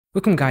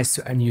Welcome guys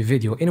to a new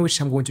video in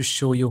which I'm going to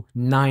show you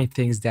 9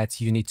 things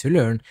that you need to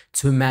learn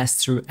to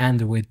master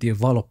Android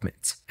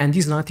development. And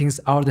these 9 things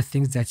are the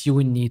things that you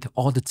will need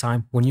all the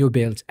time when you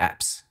build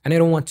apps. And I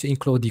don't want to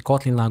include the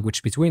Kotlin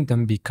language between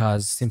them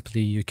because simply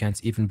you can't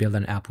even build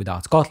an app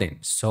without Kotlin.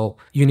 So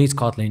you need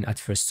Kotlin at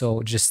first,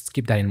 so just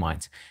keep that in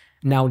mind.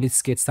 Now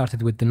let's get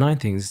started with the 9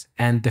 things.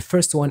 And the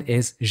first one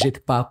is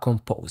Jetpack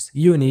Compose.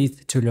 You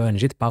need to learn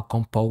Jetpack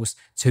Compose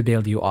to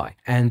build UI.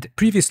 And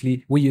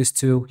previously we used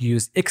to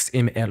use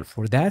XML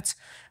for that,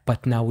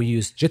 but now we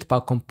use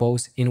Jetpack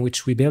Compose in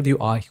which we build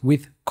UI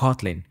with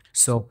Kotlin.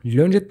 So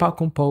learn Jetpack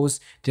Compose.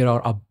 There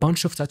are a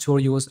bunch of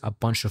tutorials, a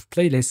bunch of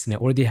playlists, and I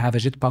already have a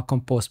Jetpack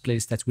Compose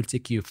playlist that will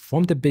take you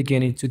from the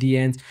beginning to the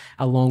end,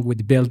 along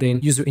with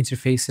building user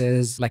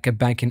interfaces like a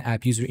banking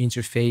app user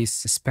interface,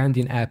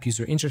 spending app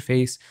user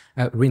interface,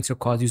 rental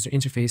car user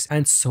interface,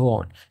 and so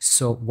on.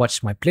 So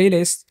watch my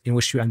playlist in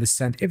which you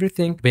understand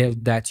everything,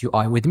 build that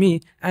UI with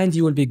me, and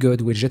you will be good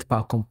with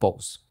Jetpack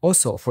Compose.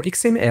 Also, for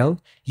XML,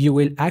 you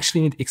will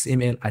actually need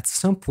XML at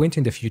some point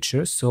in the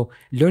future. So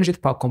learn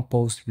Jetpack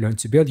Compose, learn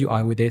to build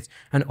UI with it,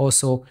 and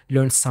also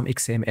learn some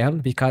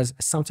XML because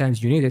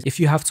sometimes you need it. If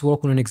you have to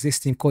work on an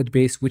existing code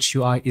base which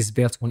UI is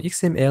built on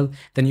XML,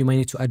 then you might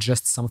need to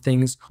adjust some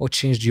things or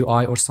change the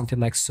UI or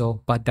something like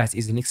so, but that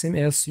is in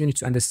XML, so you need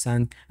to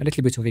understand a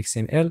little bit of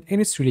XML,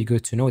 and it's really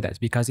good to know that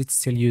because it's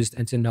still used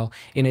until now,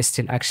 and I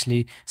still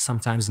actually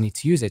sometimes need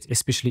to use it,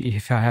 especially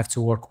if I have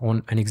to work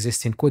on an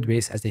existing code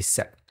base, as they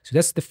said. So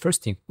that's the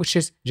first thing, which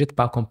is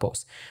Jetpack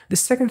Compose. The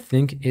second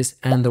thing is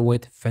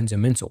Android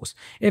fundamentals.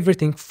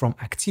 Everything from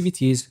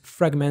activities,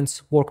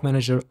 fragments, work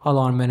manager,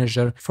 alarm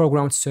manager,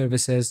 foreground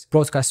services,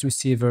 broadcast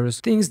receivers,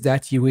 things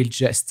that you will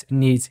just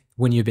need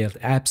when you build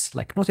apps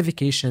like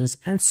notifications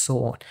and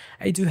so on.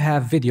 I do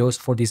have videos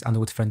for these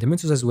Android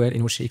fundamentals as well,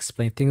 in which I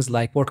explain things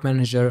like work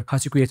manager, how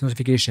to create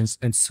notifications,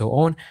 and so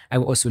on. I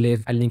will also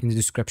leave a link in the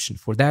description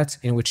for that,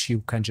 in which you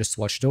can just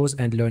watch those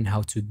and learn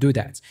how to do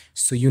that.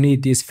 So you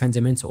need these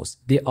fundamentals.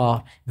 They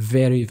are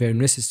very, very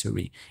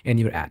necessary in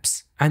your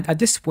apps. And at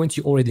this point,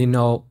 you already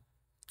know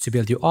to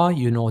build UI,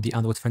 you know the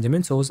Android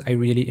fundamentals. I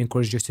really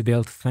encourage you to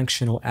build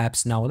functional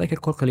apps now, like a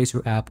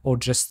calculator app, or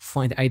just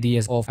find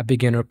ideas of a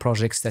beginner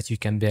projects that you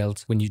can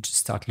build when you just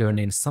start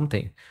learning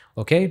something.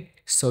 Okay,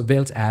 so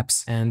build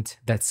apps, and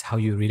that's how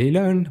you really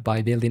learn,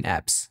 by building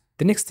apps.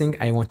 The next thing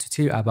I want to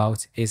tell you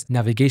about is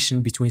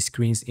navigation between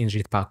screens in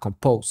Jetpack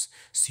Compose.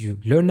 So you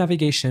learn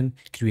navigation,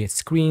 create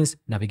screens,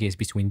 navigate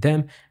between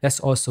them. That's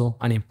also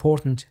an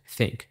important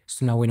thing.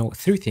 So now we know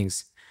 3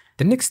 things.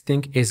 The next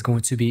thing is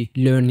going to be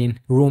learning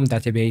Room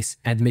database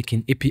and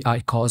making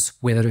API calls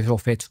with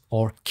Retrofit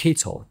or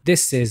Kotlin.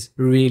 This is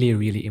really,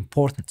 really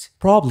important.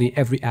 Probably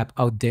every app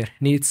out there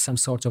needs some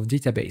sort of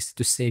database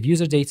to save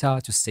user data,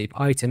 to save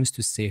items,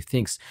 to save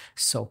things.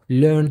 So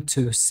learn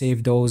to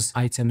save those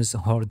items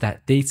or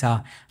that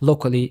data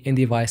locally in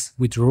device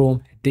with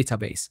Room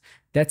database.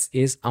 That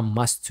is a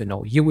must to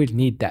know. You will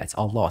need that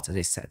a lot, as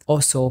I said.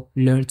 Also,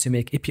 learn to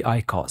make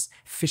API calls,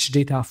 fetch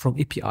data from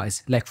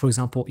APIs. Like, for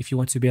example, if you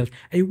want to build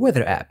a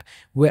weather app,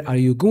 where are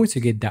you going to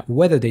get that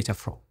weather data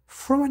from?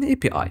 From an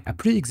API, a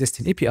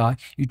pre-existing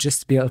API, you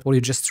just build or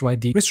you just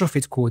write the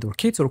Retrofit code or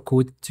Kotlin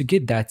code to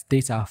get that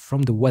data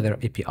from the weather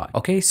API.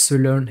 Okay, so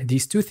learn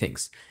these 2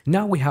 things.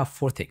 Now we have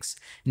 4 things.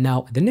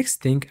 Now, the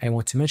next thing I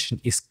want to mention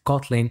is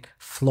Kotlin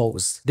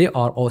flows. They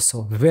are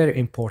also very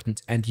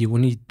important and you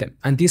will need them.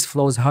 And these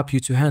flows help you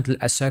to handle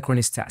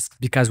asynchronous tasks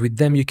because with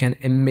them you can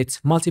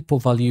emit multiple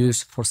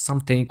values for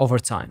something over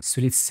time.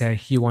 So let's say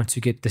you want to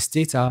get this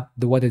data,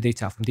 the weather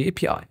data from the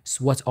API.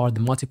 So what are the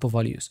multiple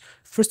values?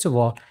 First of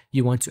all,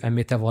 you want to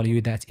emit a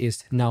value that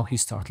is now you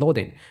start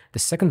loading. The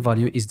second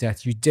value is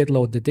that you did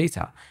load the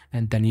data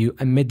and then you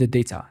emit the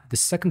data. The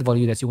second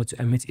value that you want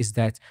to emit is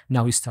that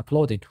now you stop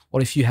loading. Or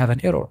if you have an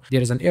error,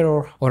 there is an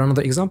error. Or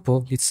another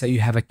example, let's say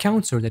you have a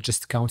counter that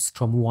just counts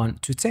from 1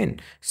 to 10.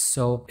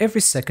 So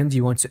every second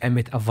you want to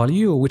emit a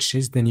value, which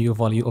is the new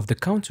value of the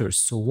counter.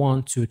 So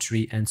 1, 2,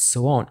 3, and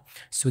so on.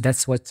 So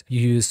that's what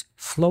you use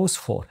flows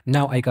for.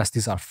 Now, I guess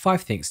these are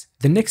 5 things.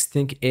 The next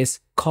thing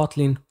is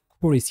Kotlin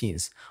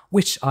Coroutines,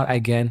 which are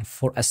again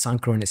for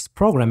asynchronous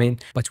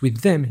programming, but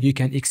with them you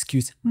can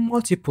execute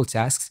multiple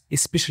tasks,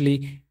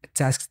 especially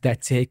tasks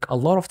that take a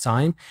lot of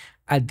time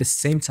at the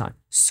same time.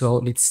 So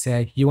let's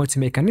say you want to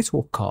make a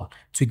network call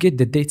to get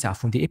the data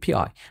from the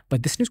API,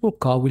 but this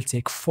network call will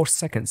take 4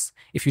 seconds.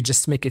 If you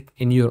just make it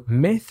in your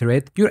main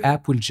thread, your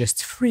app will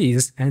just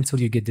freeze until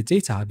you get the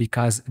data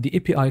because the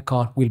API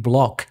call will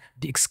block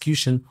the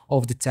execution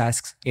of the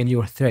tasks in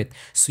your thread.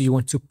 So you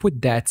want to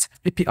put that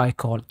API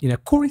call in a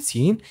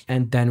coroutine,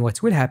 and then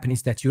what will happen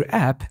is that your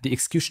app, the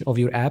execution of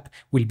your app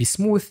will be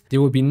smooth.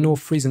 There will be no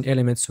freezing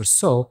elements or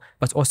so,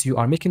 but also you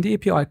are making the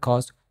API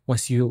calls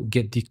once you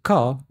get the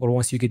call or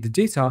once you get the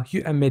data, you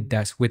emit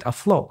that with a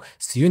flow.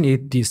 So you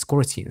need these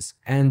coroutines.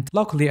 And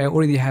luckily, I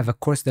already have a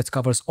course that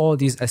covers all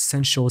these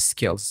essential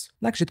skills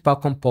like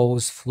Jetpack,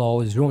 Compose,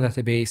 flows, room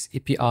database,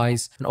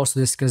 APIs, and also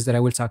the skills that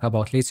I will talk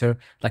about later,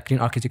 like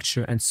clean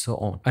architecture and so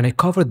on. And I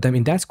covered them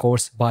in that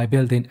course by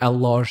building a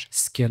large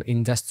scale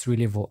industry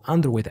level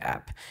Android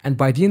app. And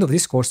by the end of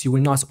this course, you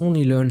will not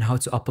only learn how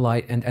to apply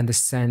and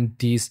understand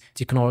these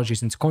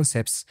technologies and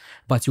concepts,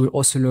 but you will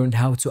also learn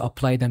how to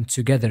apply them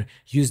together,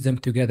 use them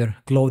together,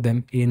 glow them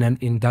in an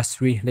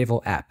industry level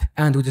app.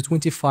 And with a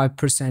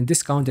 25%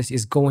 discount that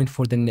is going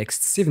for the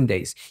next 7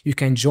 days, you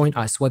can join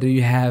us whether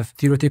you have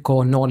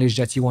theoretical knowledge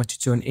that you want to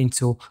turn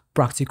into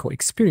practical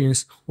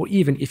experience, or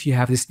even if you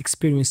have this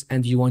experience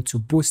and you want to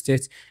boost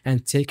it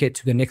and take it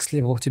to the next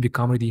level to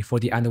become ready for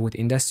the Android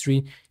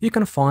industry. You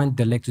can find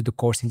the link to the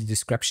course in the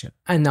description.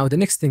 And now the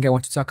next thing I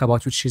want to talk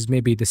about, which is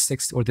maybe the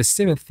sixth or the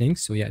seventh thing.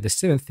 So yeah, the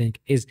seventh thing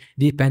is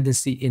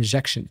dependency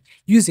injection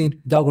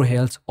using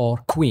Doggerheld or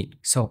Queen.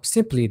 So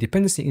simply,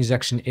 dependency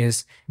injection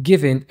is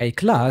giving a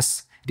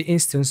class the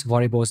instance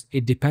variables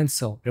it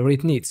depends on or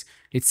it needs.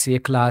 Let's say a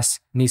class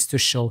needs to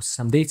show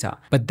some data,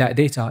 but that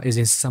data is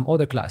in some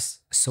other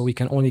class. So we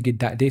can only get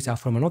that data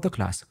from another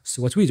class.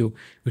 So what we do,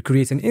 we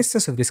create an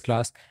instance of this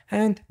class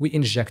and we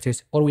inject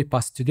it or we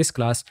pass it to this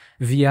class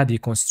via the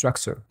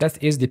constructor.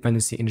 That is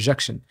dependency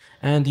injection.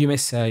 And you may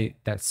say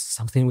that's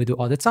something we do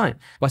all the time.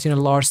 But in a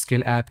large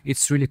scale app,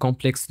 it's really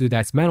complex to do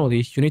that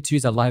manually. You need to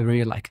use a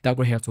library like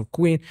Doggerheld or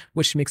Queen,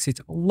 which makes it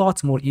a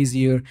lot more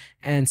easier.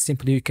 And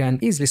simply you can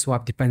easily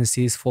swap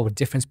dependencies for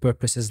different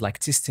purposes like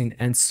testing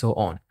and so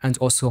on, and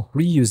also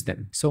reuse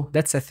them. So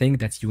that's a thing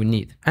that you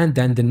need. And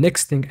then the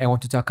next thing I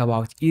want to talk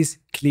about is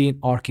clean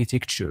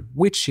architecture,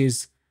 which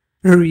is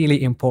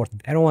really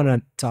important. I don't want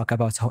to talk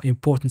about how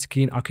important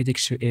clean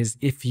architecture is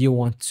if you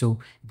want to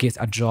get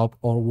a job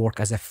or work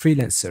as a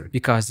freelancer,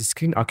 because this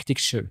clean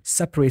architecture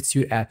separates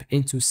your app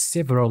into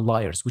several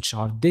layers, which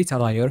are data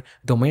layer,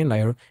 domain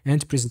layer,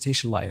 and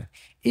presentation layer.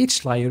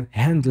 Each layer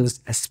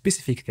handles a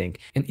specific thing,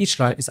 and each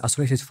layer is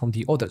isolated from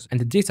the others. And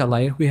the data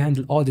layer, we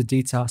handle all the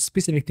data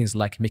specific things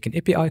like making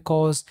API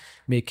calls,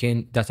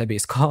 making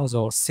database calls,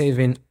 or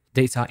saving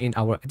data in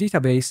our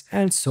database,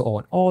 and so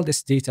on. All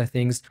these data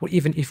things, or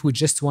even if we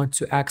just want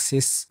to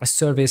access a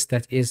service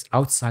that is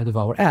outside of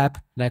our app,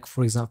 like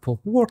for example,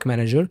 Work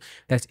Manager,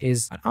 that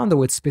is an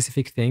Android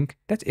specific thing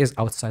that is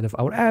outside of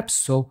our app.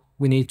 So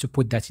we need to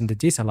put that in the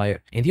data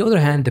layer. On the other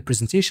hand, the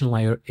presentation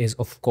layer is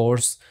of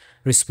course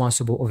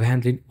responsible of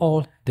handling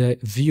all the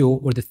view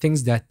or the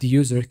things that the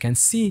user can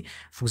see.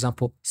 For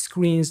example,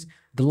 screens,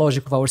 the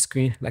logic of our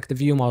screen, like the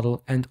view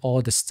model, and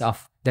all the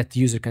stuff that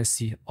the user can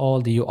see. All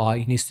the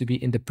UI needs to be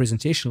in the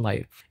presentation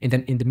layer. And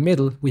then in the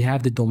middle, we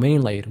have the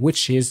domain layer,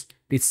 which is,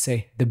 let's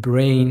say, the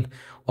brain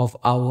of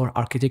our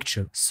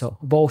architecture. So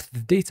both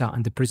the data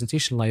and the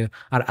presentation layer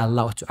are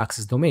allowed to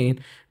access domain,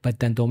 but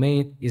then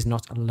domain is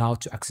not allowed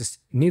to access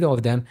neither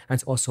of them.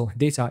 And also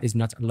data is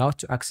not allowed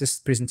to access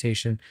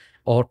presentation,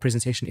 or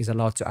presentation is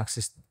allowed to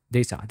access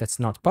data. That's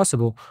not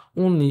possible.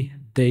 Only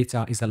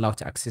data is allowed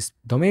to access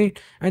domain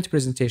and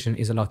presentation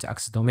is allowed to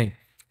access domain.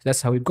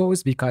 That's how it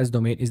goes, because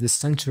domain is the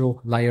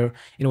central layer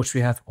in which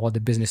we have all the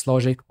business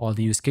logic, all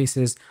the use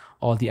cases,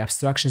 all the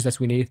abstractions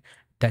that we need,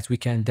 that we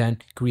can then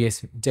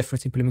create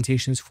different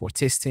implementations for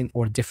testing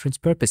or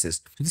different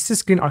purposes. So this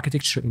is clean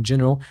architecture in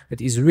general that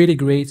is really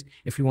great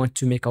if we want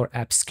to make our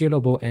app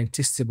scalable and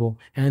testable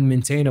and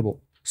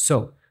maintainable.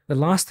 So the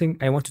last thing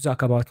I want to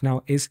talk about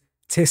now is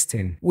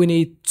testing. We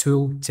need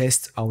to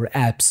test our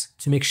apps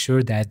to make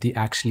sure that they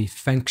actually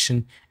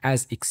function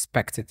as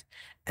expected.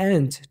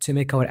 And to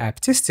make our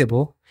app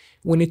testable,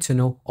 we need to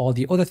know all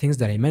the other things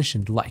that I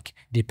mentioned, like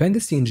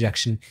dependency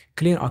injection,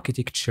 clean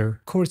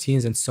architecture,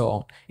 coroutines, and so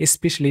on,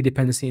 especially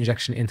dependency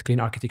injection and clean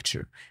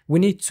architecture. We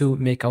need to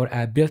make our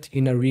app built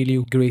in a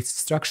really great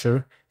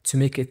structure to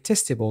make it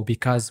testable,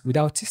 because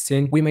without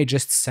testing, we may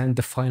just send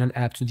the final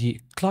app to the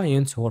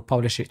client or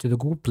publish it to the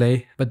Google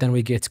Play, but then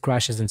we get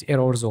crashes and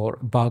errors or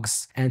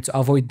bugs. And to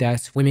avoid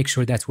that, we make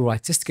sure that we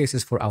write test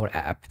cases for our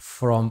app,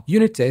 from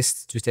unit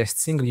tests to test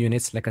single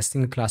units like a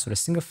single class or a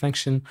single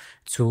function,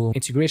 to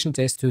integration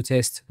tests to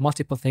test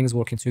multiple things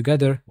working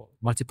together,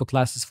 multiple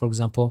classes, for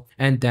example,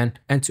 and then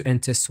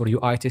end-to-end tests or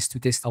UI tests to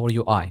test our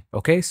UI.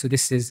 Okay, so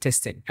this is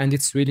testing, and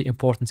it's really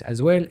important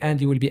as well,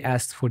 and you will be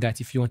asked for that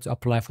if you want to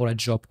apply for a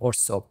job or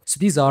so. So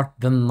these are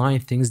the 9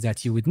 things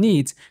that you would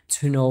need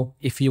to know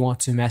if you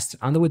want to master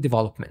Android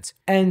development.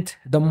 And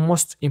the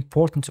most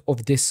important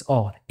of this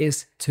all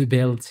is to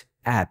build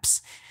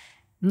apps.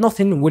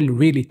 Nothing will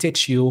really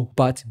teach you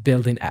but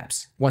building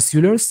apps. Once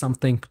you learn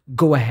something,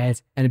 go ahead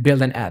and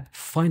build an app.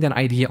 Find an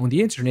idea on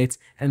the internet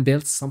and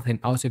build something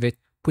out of it.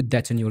 Put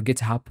that in your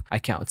GitHub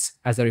accounts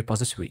as a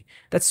repository.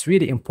 That's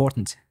really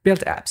important.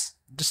 Build apps.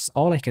 That's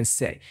all I can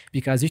say,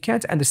 because you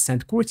can't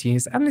understand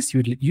coroutines unless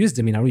you use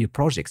them in a real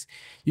project.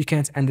 You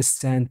can't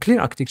understand clean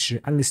architecture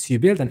unless you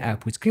build an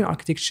app with clean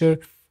architecture,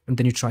 and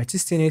then you try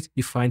testing it,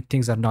 you find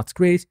things are not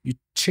great, you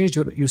change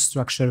your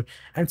structure,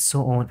 and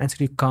so on,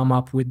 until you come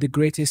up with the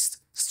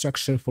greatest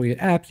structure for your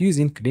app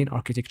using clean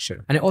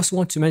architecture. And I also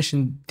want to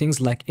mention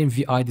things like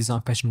MVI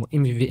design pattern or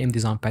MVVM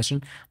design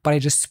pattern, but I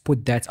just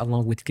put that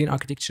along with clean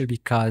architecture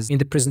because in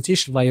the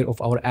presentation layer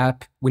of our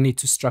app, we need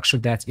to structure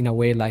that in a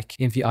way like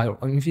MVI or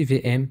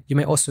MVVM. You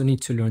may also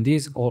need to learn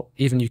these, or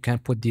even you can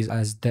put these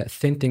as the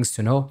thin things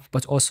to know,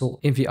 but also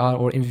MVR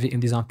or MVVM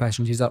design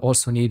pattern, these are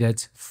also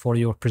needed for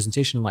your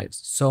presentation layers.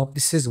 So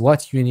this is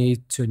what you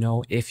need to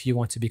know if you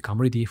want to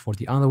become ready for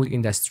the Android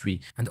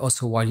industry. And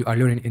also while you are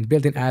learning and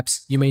building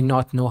apps, you may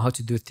not know how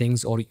to do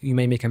things, or you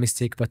may make a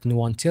mistake, but no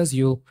one tells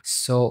you.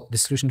 So the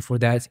solution for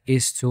that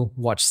is to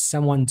watch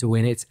someone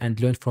doing it and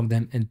learn from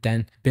them and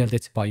then build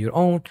it by your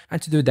own.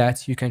 And to do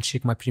that, you can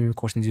check my premium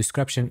course in the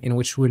description, in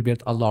which we'll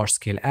build a large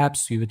scale app.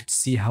 So you would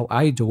see how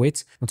I do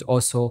it, but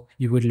also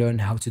you will learn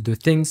how to do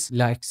things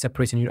like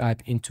separating your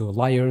app into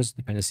layers,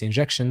 dependency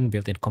injection,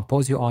 building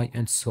compose UI,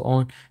 and so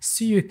on,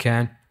 so you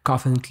can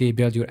confidently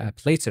build your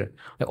app later.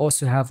 I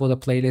also have all the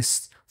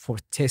playlists for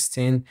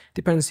testing,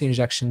 dependency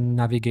injection,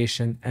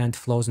 navigation, and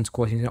flows and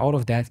Kotlin, and all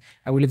of that.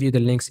 I will leave you the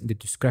links in the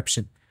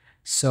description.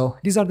 So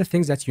these are the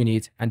things that you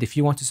need. And if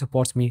you want to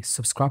support me,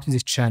 subscribe to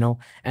this channel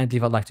and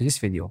leave a like to this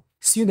video.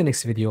 See you in the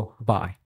next video. Bye.